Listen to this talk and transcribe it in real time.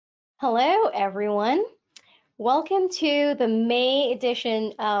Hello, everyone. Welcome to the May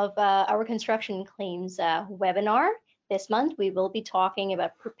edition of our construction claims webinar. This month, we will be talking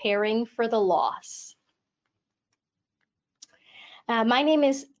about preparing for the loss. My name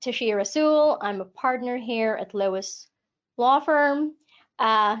is Tashia Rasul. I'm a partner here at Lois Law Firm.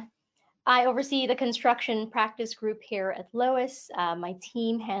 I oversee the construction practice group here at Lois. My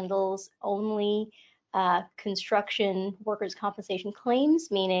team handles only construction workers' compensation claims,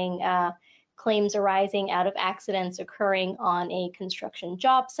 meaning claims arising out of accidents occurring on a construction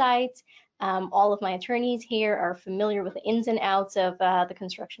job site. All of my attorneys here are familiar with the ins and outs of the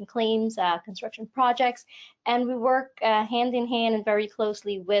construction claims, construction projects, and we work hand in hand and very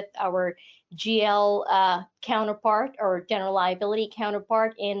closely with our GL counterpart or general liability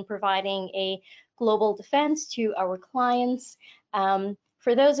counterpart in providing a global defense to our clients.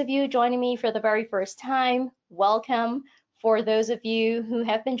 For those of you joining me for the very first time, welcome. For those of you who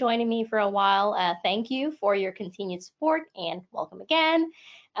have been joining me for a while, thank you for your continued support and welcome again.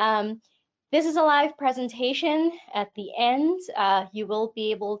 This is a live presentation. At the end, you will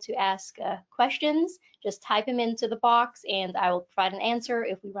be able to ask questions. Just type them into the box and I will provide an answer.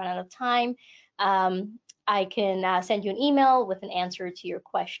 If we run out of time, I can send you an email with an answer to your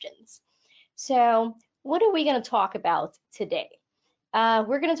questions. So what are we going to talk about today?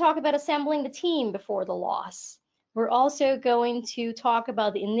 We're going to talk about assembling the team before the loss. We're also going to talk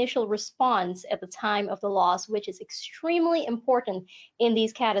about the initial response at the time of the loss, which is extremely important in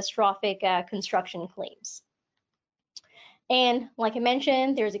these catastrophic construction claims. And like I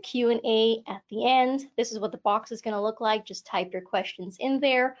mentioned, there's a Q&A at the end. This is what the box is going to look like. Just type your questions in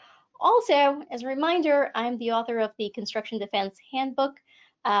there. Also, as a reminder, I'm the author of the Construction Defense Handbook,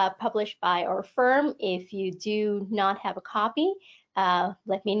 published by our firm. If you do not have a copy,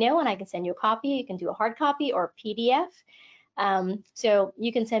 let me know and I can send you a copy. You can do a hard copy or a PDF. So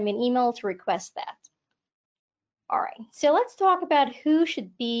you can send me an email to request that. All right, so let's talk about who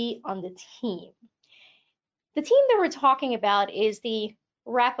should be on the team. The team that we're talking about is the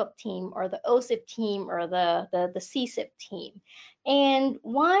wrap-up team or the OSIP team or the CSIP team. And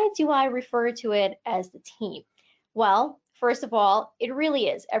why do I refer to it as the team? Well, first of all, it really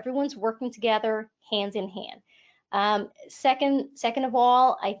is. Everyone's working together, hands in hand. Second of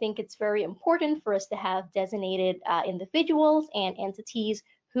all, I think it's very important for us to have designated individuals and entities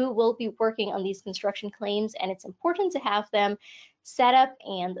who will be working on these construction claims, and it's important to have them set up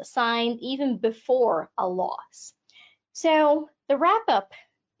and assigned even before a loss. So the wrap-up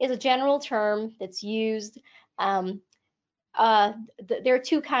is a general term that's used. There are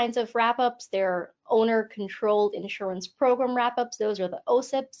two kinds of wrap-ups. There are owner-controlled insurance program wrap-ups. Those are the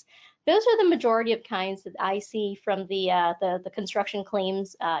OSIPs. Those are the majority of kinds that I see from the construction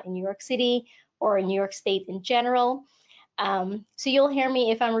claims in New York City or in New York State in general. So you'll hear me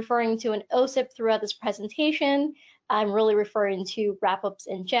if I'm referring to an OSIP throughout this presentation. I'm really referring to wrap-ups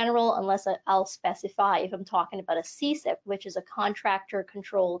in general, unless I'll specify if I'm talking about a CSIP, which is a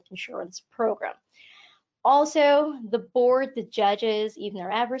contractor-controlled insurance program. Also, the board, the judges, even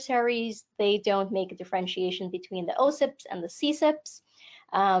their adversaries, they don't make a differentiation between the OSIPs and the CSIPs.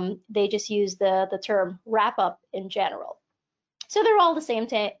 They just use the term wrap-up in general. So they're all the same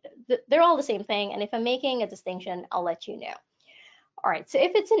thing, and if I'm making a distinction, I'll let you know. All right, so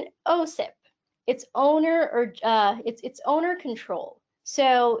if it's an OSIP, it's owner or it's owner control.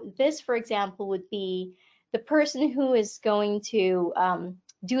 So this, for example, would be the person who is going to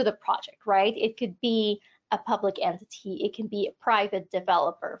do the project, right? It could be a public entity, it can be a private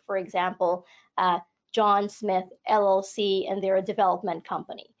developer, for example, John Smith LLC, and they're a development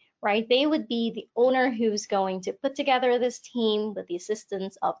company, right? They would be the owner who's going to put together this team with the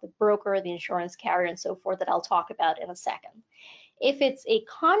assistance of the broker, the insurance carrier, and so forth that I'll talk about in a second. If it's a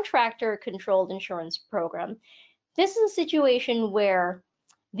contractor-controlled insurance program, this is a situation where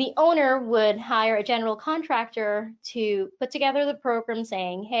the owner would hire a general contractor to put together the program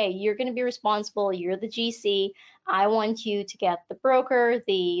saying, hey, you're going to be responsible, you're the GC, I want you to get the broker,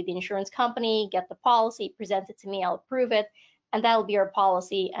 the insurance company, get the policy, present it to me, I'll approve it, and that'll be our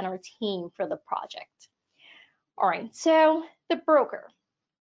policy and our team for the project. All right, so the broker.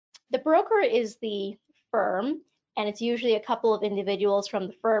 The broker is the firm, and it's usually a couple of individuals from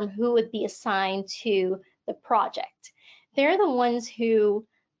the firm who would be assigned to the project. They're the ones who,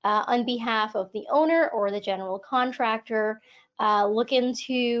 on behalf of the owner or the general contractor, look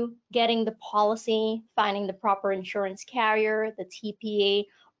into getting the policy, finding the proper insurance carrier, the TPA,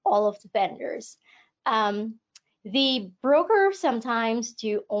 all of the vendors. The broker sometimes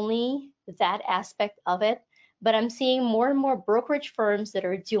do only that aspect of it, but I'm seeing more and more brokerage firms that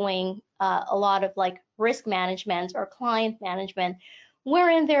are doing a lot of like risk management or client management,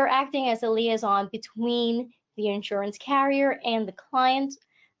 wherein they're acting as a liaison between the insurance carrier and the client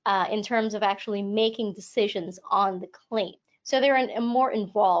in terms of actually making decisions on the claim. So they're in a more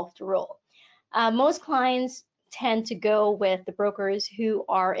involved role. Most clients tend to go with the brokers who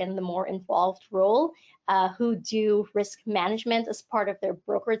are in the more involved role, who do risk management as part of their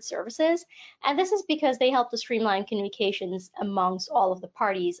brokerage services. And this is because they help to streamline communications amongst all of the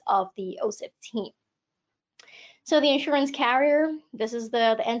parties of the OCIP team. So the insurance carrier, this is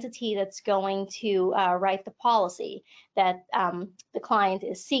the entity that's going to write the policy that the client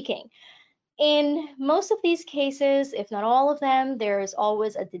is seeking. In most of these cases, if not all of them, there's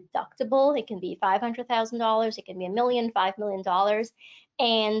always a deductible. It can be $500,000, it can be $1 million, $5 million.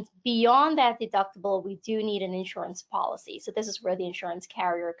 And beyond that deductible, we do need an insurance policy. So this is where the insurance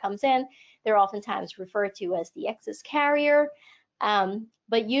carrier comes in. They're oftentimes referred to as the excess carrier.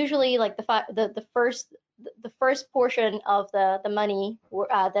 But usually like the first portion of the money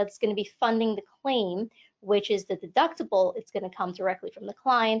that's going to be funding the claim, which is the deductible, it's going to come directly from the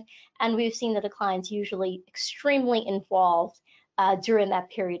client. And we've seen that the client's usually extremely involved during that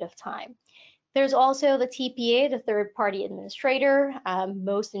period of time. There's also the TPA, the third party administrator.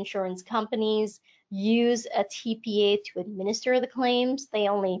 Most insurance companies use a TPA to administer the claims. They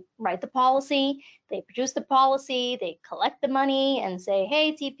only write the policy, they produce the policy, they collect the money and say,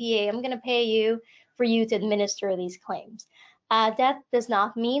 hey, TPA, I'm going to pay you for you to administer these claims. That does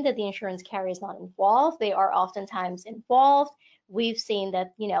not mean that the insurance carrier is not involved. They are oftentimes involved. We've seen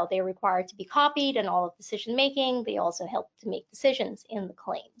that, they're required to be copied in all of decision making. They also help to make decisions in the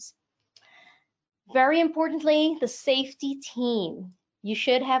claims. Very importantly, the safety team. You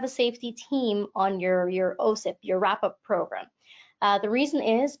should have a safety team on your OCIP, your wrap-up program. The reason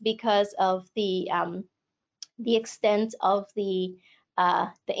is because of the extent of the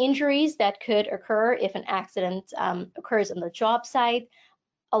injuries that could occur if an accident occurs on the job site.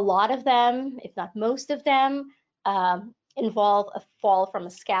 A lot of them, if not most of them, involve a fall from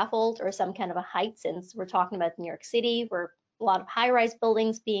a scaffold or some kind of a height, since we're talking about New York City, where a lot of high-rise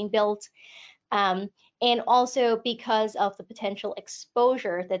buildings being built. And also because of the potential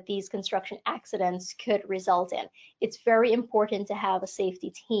exposure that these construction accidents could result in. It's very important to have a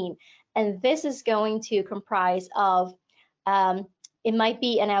safety team. And this is going to comprise of, it might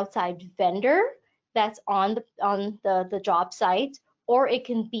be an outside vendor that's on the job site, or it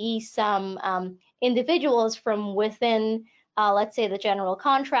can be some individuals from within, let's say the general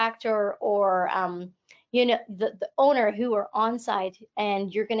contractor or the owner who are on site,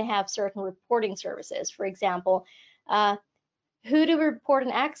 and you're going to have certain reporting services. For example, who do we report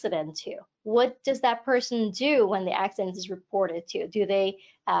an accident to? What does that person do when the accident is reported to? Do they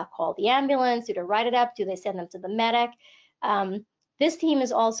call the ambulance? Do they write it up? Do they send them to the medic? This team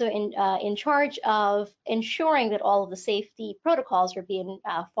is also in charge of ensuring that all of the safety protocols are being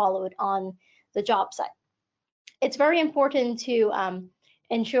followed on the job site. It's very important to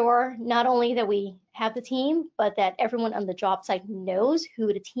ensure not only that we have the team, but that everyone on the job site knows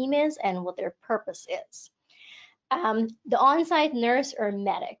who the team is and what their purpose is. The on-site nurse or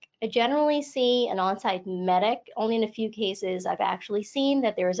medic. I generally see an on-site medic. Only in a few cases I've actually seen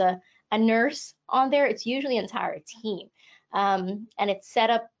that there's a nurse on there. It's usually an entire team. And it's set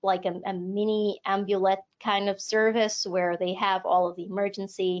up like a mini ambulance kind of service where they have all of the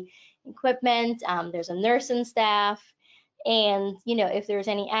emergency equipment. There's a nurse and staff. And if there's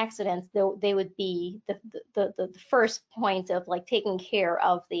any accidents, they would be the first point of like taking care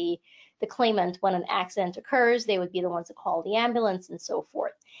of the claimant when an accident occurs. They would be the ones to call the ambulance and so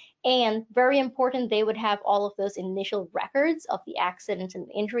forth. And very important, they would have all of those initial records of the accident and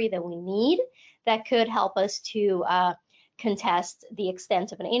injury that we need that could help us to contest the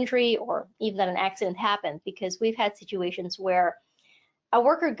extent of an injury or even that an accident happened, because we've had situations where a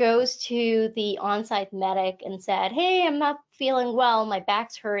worker goes to the on-site medic and said, hey, I'm not feeling well, my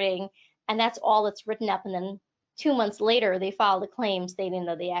back's hurting, and that's all that's written up. And then 2 months later, they filed a claim stating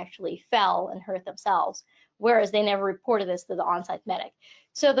that they actually fell and hurt themselves, whereas they never reported this to the on-site medic.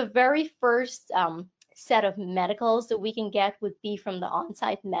 So the very first set of medicals that we can get would be from the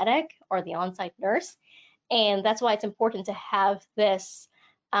on-site medic or the on-site nurse. And that's why it's important to have this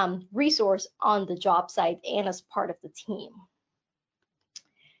resource on the job site and as part of the team.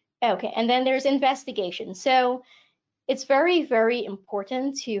 Okay, and then there's investigation. So it's very, very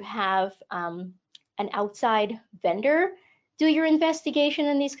important to have an outside vendor do your investigation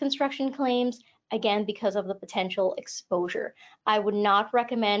in these construction claims, again, because of the potential exposure. I would not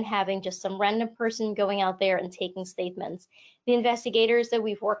recommend having just some random person going out there and taking statements. The investigators that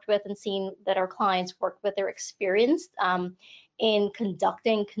we've worked with and seen that our clients work with are experienced in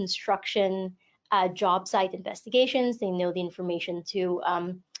conducting construction job site investigations. They know the information to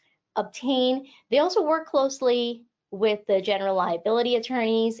obtain. They also work closely with the general liability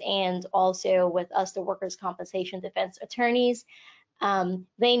attorneys and also with us, the workers' compensation defense attorneys.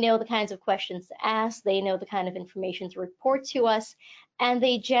 They know the kinds of questions to ask, they know the kind of information to report to us, and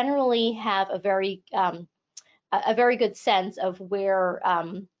they generally have a very good sense of where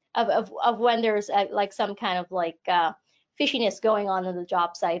of when there's like some kind of like fishiness going on the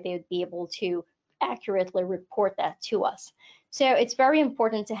job site. They would be able to accurately report that to us. So it's very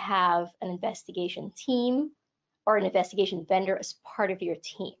important to have an investigation team or an investigation vendor as part of your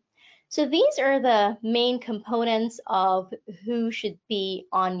team. So these are the main components of who should be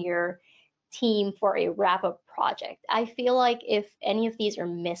on your team for a wrap-up project. I feel like if any of these are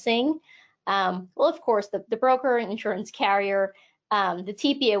missing, well, of course, the broker and insurance carrier, the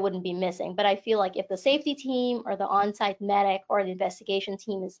TPA wouldn't be missing, but I feel like if the safety team or the on-site medic or the investigation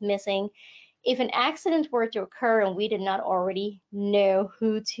team is missing, if an accident were to occur and we did not already know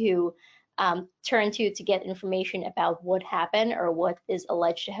who to turn to get information about what happened or what is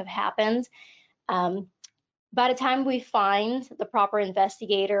alleged to have happened, by the time we find the proper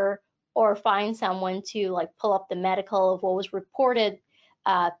investigator or find someone to like pull up the medical of what was reported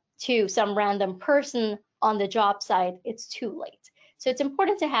to some random person on the job site, it's too late. So it's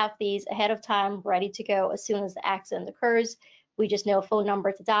important to have these ahead of time, ready to go as soon as the accident occurs. We just know a phone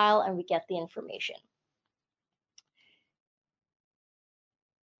number to dial and we get the information.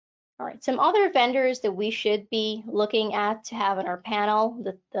 All right, some other vendors that we should be looking at to have in our panel,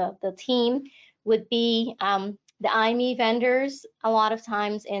 the team, would be the IME vendors. A lot of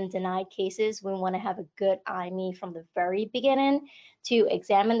times in denied cases, we want to have a good IME from the very beginning to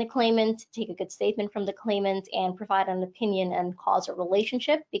examine the claimant, take a good statement from the claimant, and provide an opinion and causal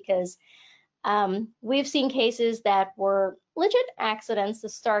relationship, because we've seen cases that were legit accidents to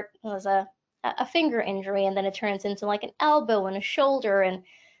start as a finger injury, and then it turns into like an elbow and a shoulder, and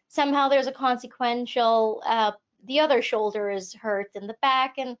somehow there's a consequential, the other shoulder is hurt in the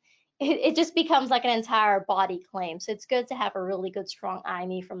back, and it just becomes like an entire body claim. So it's good to have a really good, strong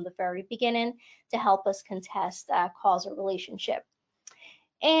IME from the very beginning to help us contest causal relationship.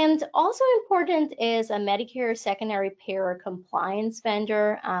 And also important is a Medicare secondary payer compliance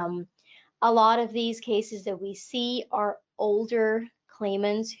vendor. A lot of these cases that we see are older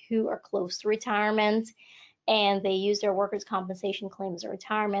claimants who are close to retirement, and they use their workers' compensation claims in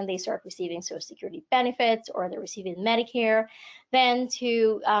retirement. They start receiving Social Security benefits, or they're receiving Medicare. Then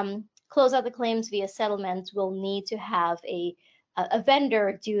to close out the claims via settlement, we'll need to have a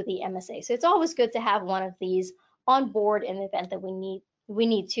vendor do the MSA. So it's always good to have one of these on board in the event that we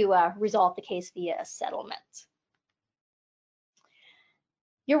need to resolve the case via a settlement.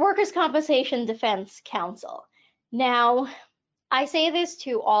 Your workers' compensation defense counsel. Now, I say this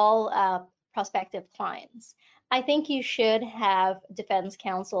to all prospective clients. I think you should have defense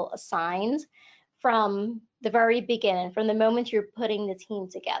counsel assigned from the very beginning, from the moment you're putting the team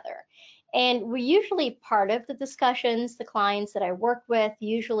together. And we usually, part of the discussions, the clients that I work with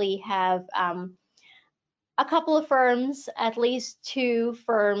usually have a couple of firms, at least 2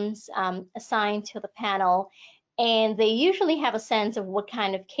 firms assigned to the panel, and they usually have a sense of what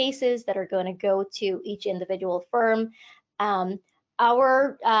kind of cases that are going to go to each individual firm.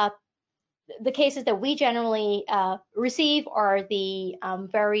 The cases that we generally receive are the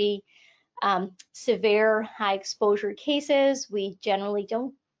very severe high exposure cases. We generally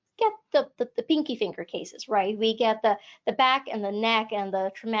don't get the pinky finger cases, right? We get the back and the neck and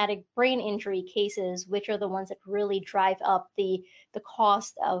the traumatic brain injury cases, which are the ones that really drive up the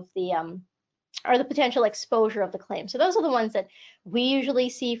cost of the or the potential exposure of the claim. So those are the ones that we usually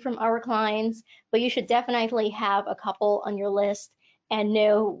see from our clients, but you should definitely have a couple on your list and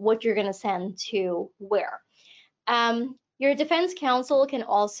know what you're going to send to where. Your defense counsel can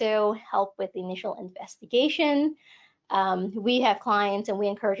also help with the initial investigation. We have clients, and we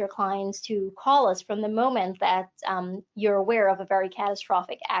encourage our clients to call us from the moment that you're aware of a very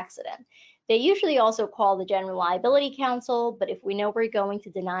catastrophic accident. They usually also call the general liability counsel, but if we know we're going to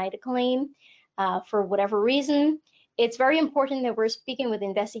deny the claim for whatever reason, it's very important that we're speaking with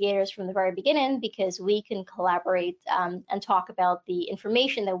investigators from the very beginning, because we can collaborate and talk about the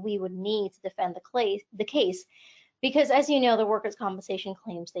information that we would need to defend the case. Because as you know, the workers' compensation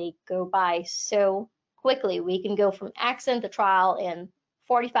claims, they go by so quickly. We can go from accident to trial in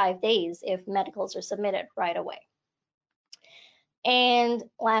 45 days if medicals are submitted right away. And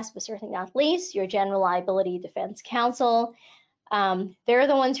last but certainly not least, your general liability defense counsel. They're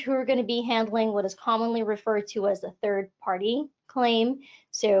the ones who are going to be handling what is commonly referred to as a third-party claim.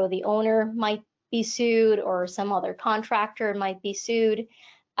 So the owner might be sued, or some other contractor might be sued.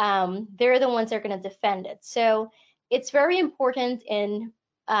 they're the ones that are going to defend it. So it's very important in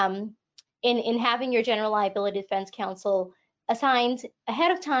having your general liability defense counsel assigned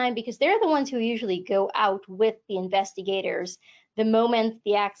ahead of time, because they're the ones who usually go out with the investigators the moment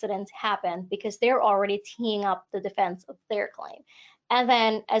the accident happened, because they're already teeing up the defense of their claim. And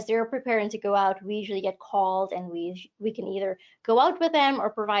then as they're preparing to go out, we usually get called, and we can either go out with them or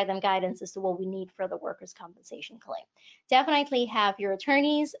provide them guidance as to what we need for the workers' compensation claim. Definitely have your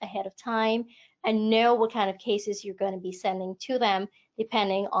attorneys ahead of time and know what kind of cases you're going to be sending to them,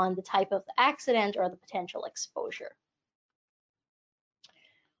 depending on the type of the accident or the potential exposure.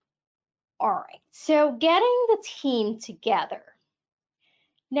 All right, so getting the team together.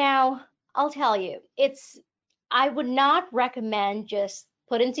 Now, I'll tell you, I would not recommend just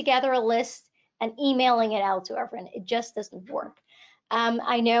putting together a list and emailing it out to everyone. It just doesn't work.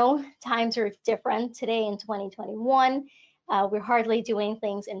 I know times are different today in 2021. We're hardly doing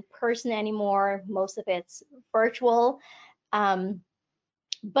things in person anymore. Most of it's virtual.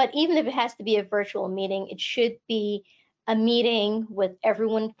 But even if it has to be a virtual meeting, it should be a meeting with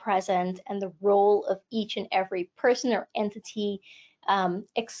everyone present and the role of each and every person or entity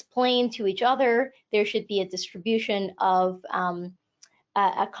explained to each other. There should be a distribution of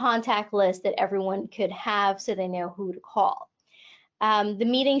a contact list that everyone could have so they know who to call. The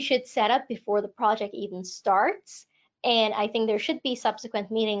meeting should set up before the project even starts. And I think there should be subsequent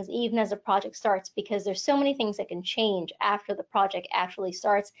meetings even as the project starts, because there's so many things that can change after the project actually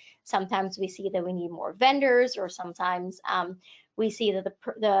starts. Sometimes we see that we need more vendors, or sometimes we see that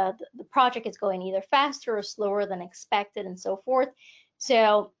the project is going either faster or slower than expected, and so forth.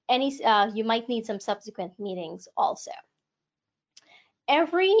 So you might need some subsequent meetings also.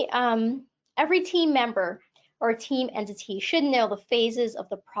 Every team member or team entity should know the phases of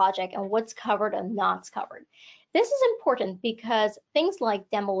the project and what's covered and not covered. This is important because things like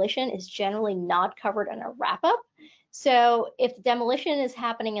demolition is generally not covered in a wrap-up. So if the demolition is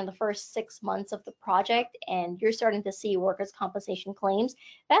happening in the first 6 months of the project and you're starting to see workers' compensation claims,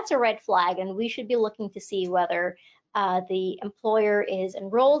 that's a red flag, and we should be looking to see whether the employer is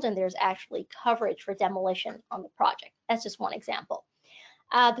enrolled and there's actually coverage for demolition on the project. That's just one example.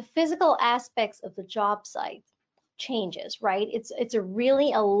 The physical aspects of the job site changes, right? It's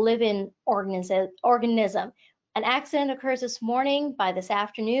really a living organism. An accident occurs this morning. By this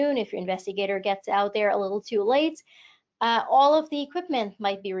afternoon, if your investigator gets out there a little too late, all of the equipment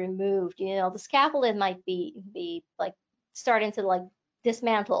might be removed. You know, the scaffolding might be like starting to like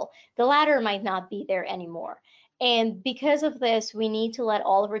dismantle. The ladder might not be there anymore. And because of this, we need to let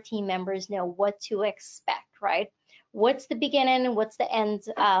all of our team members know what to expect, right? What's the beginning, what's the end,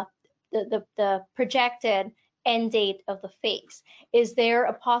 the projected end date of the phase? Is there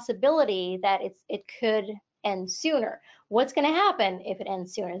a possibility that it could end sooner? What's going to happen if it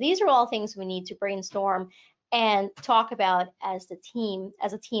ends sooner? These are all things we need to brainstorm and talk about as a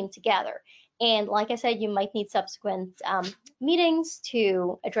team together. And like I said, you might need subsequent meetings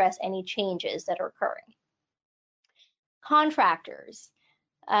to address any changes that are occurring. Contractors.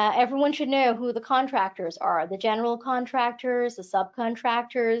 Everyone should know who the contractors are. The general contractors, the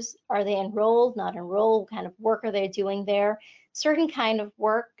subcontractors, are they enrolled, not enrolled? What kind of work are they doing there? Certain kind of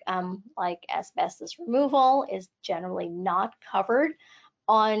work, like asbestos removal, is generally not covered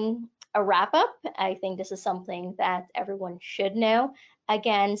on a wrap-up. I think this is something that everyone should know.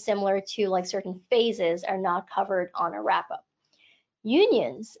 Again, similar to like certain phases are not covered on a wrap-up.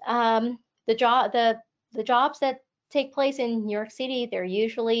 Unions, the jobs that take place in New York City, they're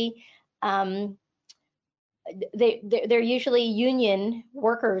usually they're usually union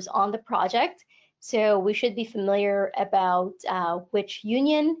workers on the project. So we should be familiar about which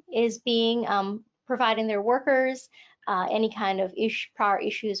union is being providing their workers, any kind of prior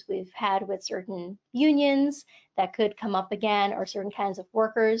issues we've had with certain unions that could come up again, or certain kinds of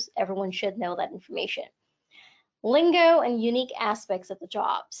workers. Everyone should know that information. Lingo and unique aspects of the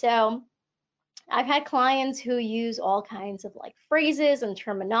job. So I've had clients who use all kinds of like phrases and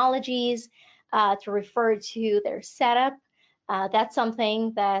terminologies to refer to their setup. That's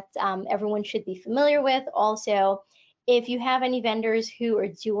something that everyone should be familiar with. Also, if you have any vendors who are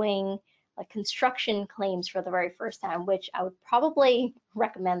doing like construction claims for the very first time, which I would probably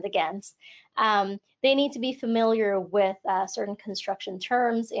recommend against, they need to be familiar with certain construction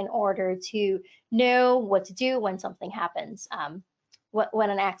terms in order to know what to do when something happens, when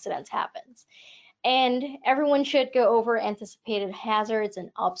an accident happens. And everyone should go over anticipated hazards and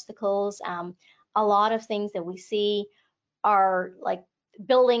obstacles. A lot of things that we see are like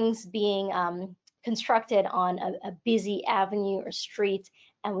buildings being constructed on a busy avenue or street,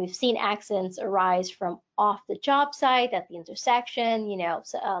 And we've seen accidents arise from off the job site at the intersection,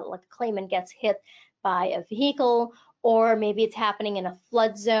 like a claimant gets hit by a vehicle, or maybe it's happening in a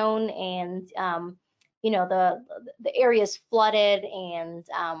flood zone and, the area is flooded and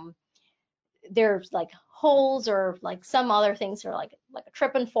there's like holes or like some other things, or like a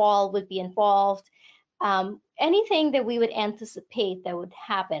trip and fall would be involved. Anything that we would anticipate that would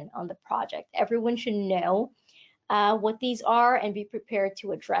happen on the project. Everyone should know what these are and be prepared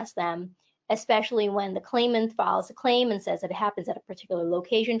to address them, especially when the claimant files a claim and says that it happens at a particular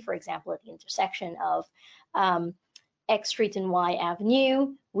location, for example, at the intersection of X Street and Y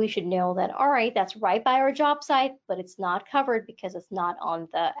Avenue. We should know that, all right, that's right by our job site, but it's not covered because it's not on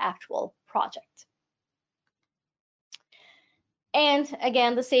the actual project. And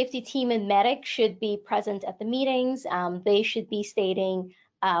again, the safety team and medic should be present at the meetings. They should be stating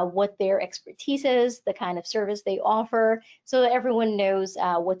what their expertise is, the kind of service they offer, so that everyone knows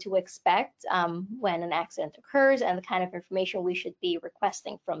what to expect when an accident occurs and the kind of information we should be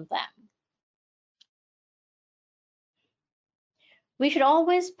requesting from them. We should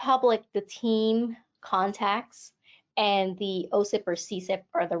always publish the team contacts and the OSIP or CSIP,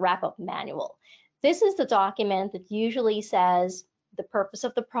 or the wrap-up manual. This is the document that usually says the purpose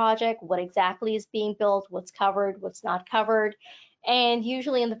of the project, what exactly is being built, what's covered, what's not covered. And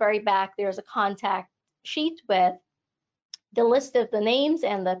usually in the very back, there's a contact sheet with the list of the names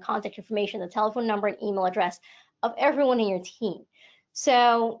and the contact information, the telephone number and email address of everyone in your team.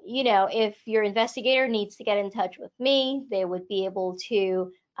 So, if your investigator needs to get in touch with me, they would be able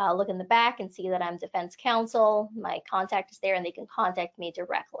to look in the back and see that I'm defense counsel. My contact is there and they can contact me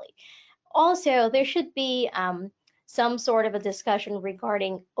directly. Also, there should be some sort of a discussion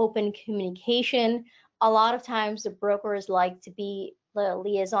regarding open communication. A lot of times the brokers like to be the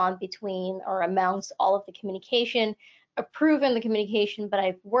liaison between or amongst all of the communication, approving the communication, but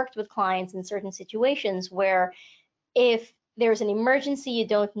I've worked with clients in certain situations where if there's an emergency, you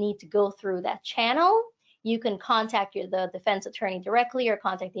don't need to go through that channel. You can contact the defense attorney directly or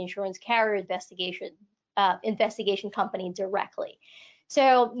contact the insurance carrier investigation company directly.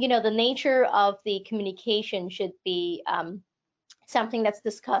 So, the nature of the communication should be something that's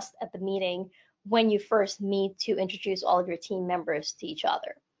discussed at the meeting when you first meet to introduce all of your team members to each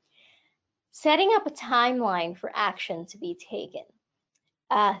other. Setting up a timeline for action to be taken.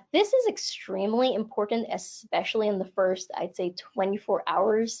 This is extremely important, especially in the first, I'd say, 24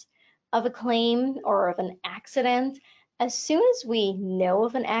 hours of a claim or of an accident. As soon as we know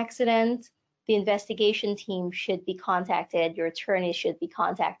of an accident, the investigation team should be contacted, your attorney should be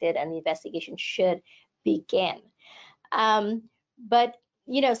contacted, and the investigation should begin. But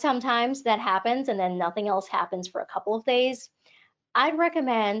sometimes that happens and then nothing else happens for a couple of days. I'd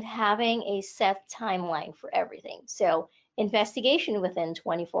recommend having a set timeline for everything. So investigation within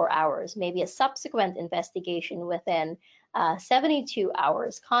 24 hours, maybe a subsequent investigation within 72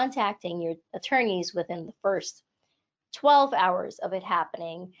 hours, contacting your attorneys within the first 12 hours of it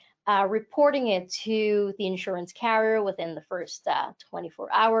happening, reporting it to the insurance carrier within the first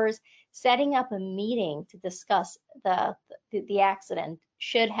 24 hours, setting up a meeting to discuss the accident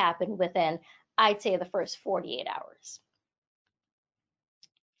should happen within, I'd say, the first 48 hours.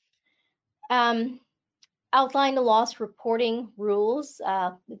 Outline the loss reporting rules.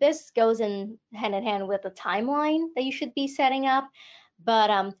 This goes hand in hand with the timeline that you should be setting up.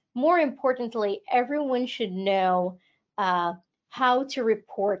 But more importantly, everyone should know how to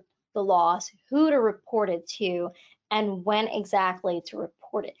report the loss, who to report it to, and when exactly to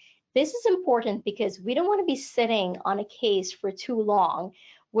report it. This is important because we don't want to be sitting on a case for too long,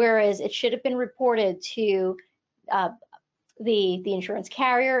 whereas it should have been reported to the insurance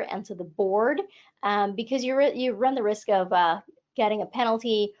carrier and to the board, because you run the risk of getting a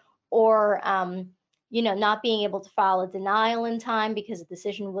penalty or not being able to file a denial in time because a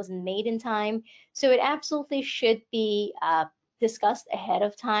decision wasn't made in time. So it absolutely should be discussed ahead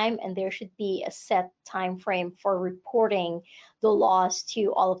of time, and there should be a set time frame for reporting the loss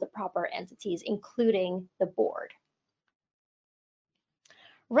to all of the proper entities, including the board.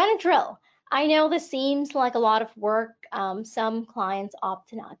 Run a drill. I know this seems like a lot of work. Some clients opt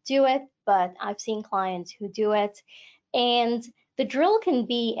to not do it, but I've seen clients who do it. And the drill can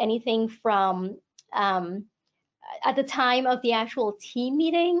be anything from at the time of the actual team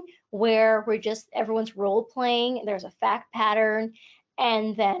meeting, where everyone's role playing, there's a fact pattern,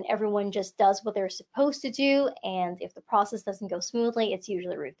 and then everyone just does what they're supposed to do. And if the process doesn't go smoothly, it's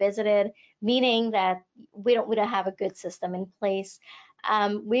usually revisited, meaning that we don't have a good system in place.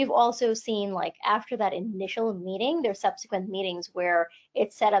 We've also seen, like, after that initial meeting, there's subsequent meetings where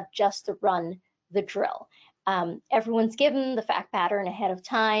it's set up just to run the drill. Everyone's given the fact pattern ahead of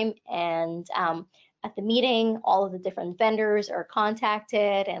time, and at the meeting, all of the different vendors are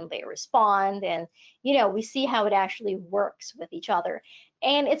contacted and they respond, and we see how it actually works with each other.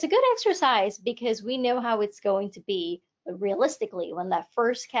 And it's a good exercise because we know how it's going to be realistically when that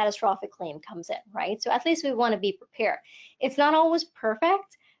first catastrophic claim comes in, right? So at least we want to be prepared. It's not always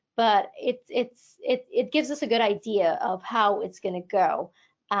perfect, but it gives us a good idea of how it's going to go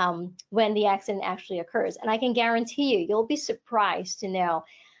when the accident actually occurs. And I can guarantee you'll be surprised to know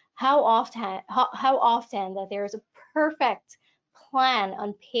how often that there is a perfect plan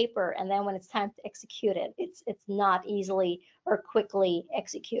on paper, and then when it's time to execute it, it's not easily or quickly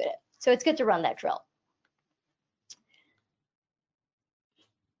executed. So it's good to run that drill.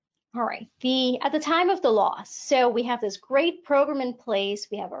 All right, at the time of the loss, so we have this great program in place.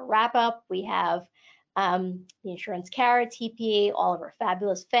 We have a wrap up. We have the insurance carrier, TPA, all of our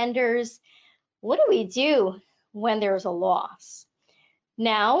fabulous vendors. What do we do when there's a loss?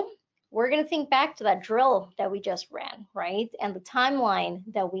 Now, we're going to think back to that drill that we just ran, right? And the timeline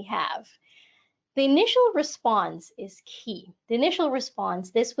that we have. The initial response is key. The initial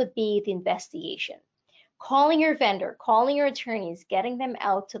response, this would be the investigation. Calling your vendor, calling your attorneys, getting them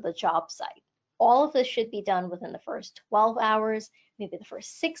out to the job site. All of this should be done within the first 12 hours, maybe the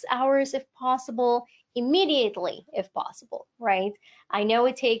first 6 hours if possible, immediately if possible, right? I know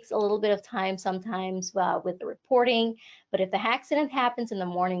it takes a little bit of time sometimes with the reporting, but if the accident happens in the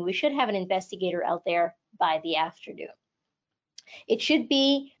morning, we should have an investigator out there by the afternoon. It should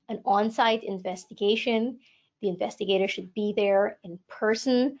be an on-site investigation. The investigator should be there in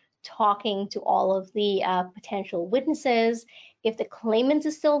person, talking to all of the potential witnesses. If the claimant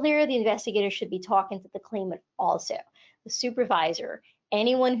is still there, the investigator should be talking to the claimant also, the supervisor,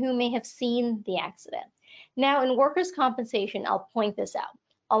 anyone who may have seen the accident. Now, in workers' compensation, I'll point this out.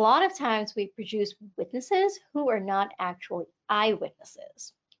 A lot of times we produce witnesses who are not actually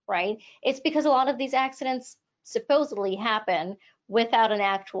eyewitnesses, right? It's because a lot of these accidents supposedly happen without an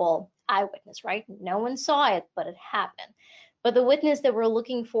actual eyewitness, right? No one saw it, but it happened. But the witness that we're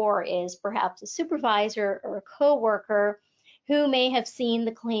looking for is perhaps a supervisor or a co-worker who may have seen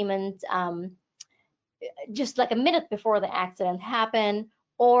the claimant just like a minute before the accident happened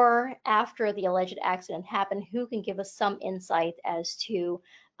or after the alleged accident happened, who can give us some insight as to,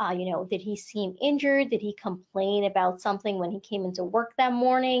 did he seem injured? Did he complain about something when he came into work that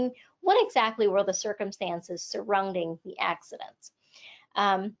morning? What exactly were the circumstances surrounding the accident?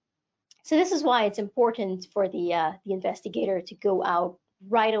 So this is why it's important for the investigator to go out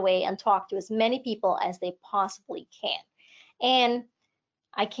right away and talk to as many people as they possibly can. And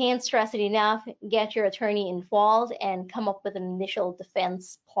I can't stress it enough, get your attorney involved and come up with an initial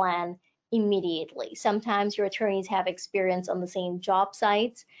defense plan immediately. Sometimes your attorneys have experience on the same job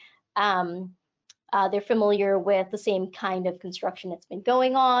sites. They're familiar with the same kind of construction that's been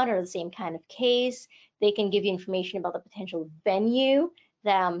going on or the same kind of case. They can give you information about the potential venue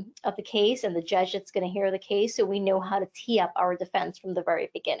of the case and the judge that's going to hear the case, so we know how to tee up our defense from the very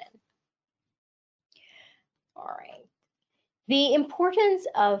beginning. All right. The importance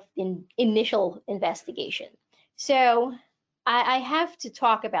of initial investigation. So I have to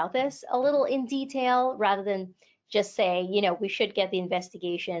talk about this a little in detail rather than just say, we should get the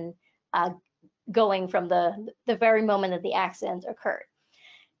investigation going from the very moment that the accident occurred.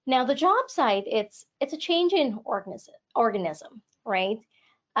 Now, the job site, it's a change in organism, right?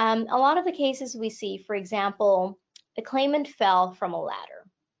 A lot of the cases we see, for example, the claimant fell from a ladder.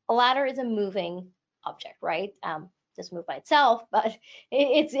 A ladder is a moving object, right? Just move by itself, but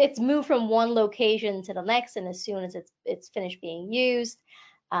it's moved from one location to the next, and as soon as it's finished being used,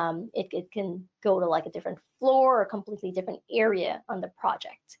 it can go to like a different floor or a completely different area on the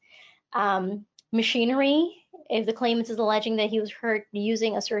project. Machinery, if the claimant is alleging that he was hurt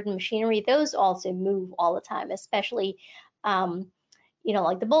using a certain machinery, those also move all the time, especially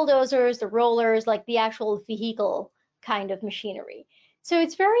like the bulldozers, the rollers, like the actual vehicle kind of machinery. So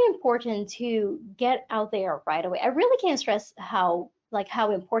it's very important to get out there right away. I really can't stress how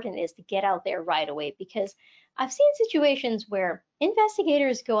important it is to get out there right away, because I've seen situations where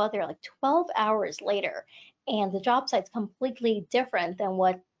investigators go out there like 12 hours later and the job site's completely different than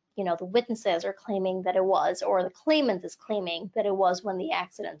what the witnesses are claiming that it was, or the claimant is claiming that it was when the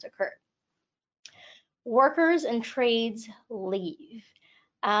accident occurred. Workers and trades leave.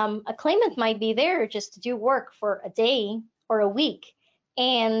 A claimant might be there just to do work for a day or a week,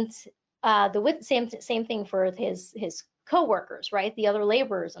 and the same thing for his co-workers, right? The other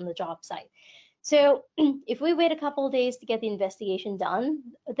laborers on the job site. So if we wait a couple of days to get the investigation done,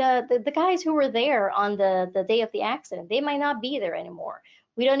 the guys who were there on the day of the accident, they might not be there anymore.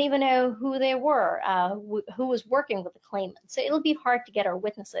 We don't even know who they were, who was working with the claimant. So it'll be hard to get our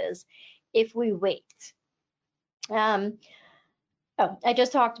witnesses if we wait. Oh, I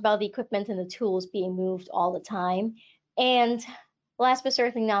just talked about the equipment and the tools being moved all the time. And last but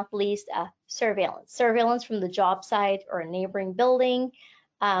certainly not least, surveillance. Surveillance from the job site or a neighboring building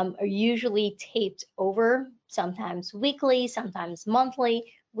are usually taped over, sometimes weekly, sometimes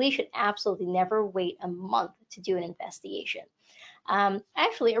monthly. We should absolutely never wait a month to do an investigation.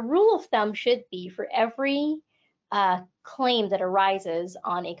 Actually, a rule of thumb should be for every claim that arises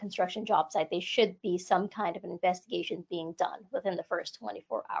on a construction job site, there should be some kind of an investigation being done within the first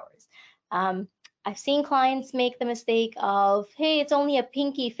 24 hours. I've seen clients make the mistake of, hey, it's only a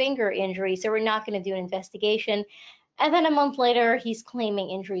pinky finger injury, so we're not going to do an investigation. And then a month later, he's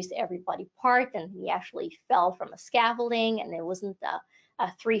claiming injuries to every body part, and he actually fell from a scaffolding, and it wasn't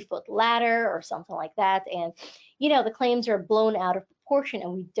a 3-foot ladder or something like that. And, you know, the claims are blown out of proportion,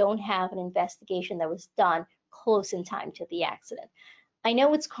 and we don't have an investigation that was done close in time to the accident. I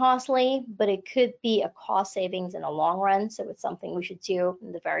know it's costly, but it could be a cost savings in the long run. So it's something we should do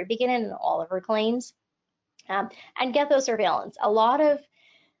in the very beginning in all of our claims, and get those surveillance. A lot of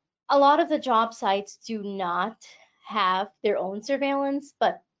the job sites do not have their own surveillance,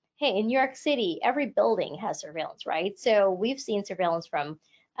 but hey, in New York City, every building has surveillance, right? So we've seen surveillance from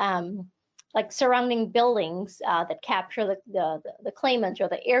like surrounding buildings that capture the claimant or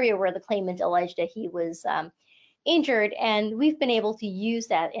the area where the claimant alleged that he was injured, and we've been able to use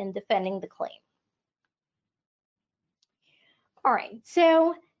that in defending the claim. All right,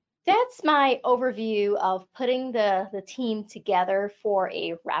 so that's my overview of putting the team together for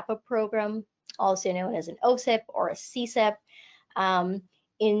a wrap-up program, also known as an OSIP or a CSIP.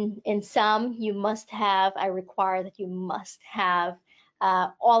 In some, you must have, I require that you must have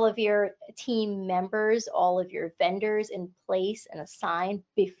all of your team members, all of your vendors in place and assigned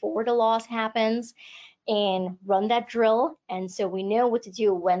before the loss happens, and run that drill. And so we know what to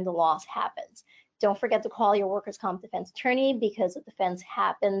do when the loss happens. Don't forget to call your workers' comp defense attorney, because the defense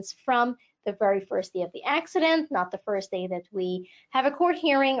happens from the very first day of the accident, not the first day that we have a court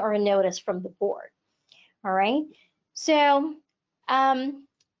hearing or a notice from the board. All right, so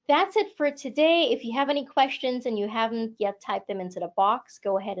that's it for today. If you have any questions and you haven't yet typed them into the box,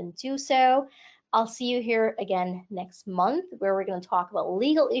 go ahead and do so. I'll see you here again next month, where we're going to talk about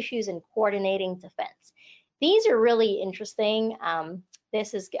legal issues and coordinating defense. These are really interesting.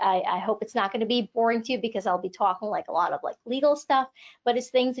 This is, I hope it's not going to be boring to you, because I'll be talking like a lot of like legal stuff, but it's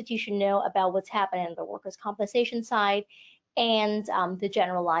things that you should know about what's happening on the workers' compensation side and the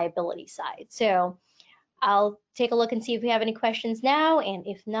general liability side. So I'll take a look and see if we have any questions now, and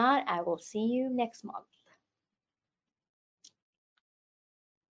if not, I will see you next month.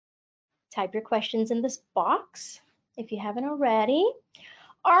 Type your questions in this box if you haven't already.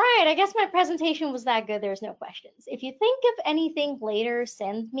 All right, I guess my presentation was that good. There's no questions. If you think of anything later,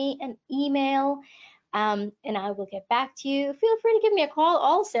 send me an email, and I will get back to you. Feel free to give me a call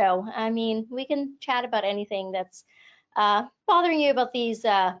also. I mean, we can chat about anything that's bothering you about these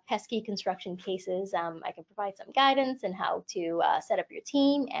pesky construction cases. I can provide some guidance on how to set up your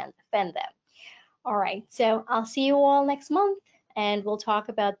team and defend them. All right, so I'll see you all next month, and we'll talk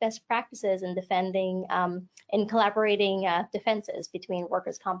about best practices in defending and collaborating defenses between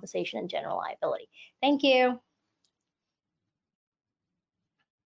workers' compensation and general liability. Thank you.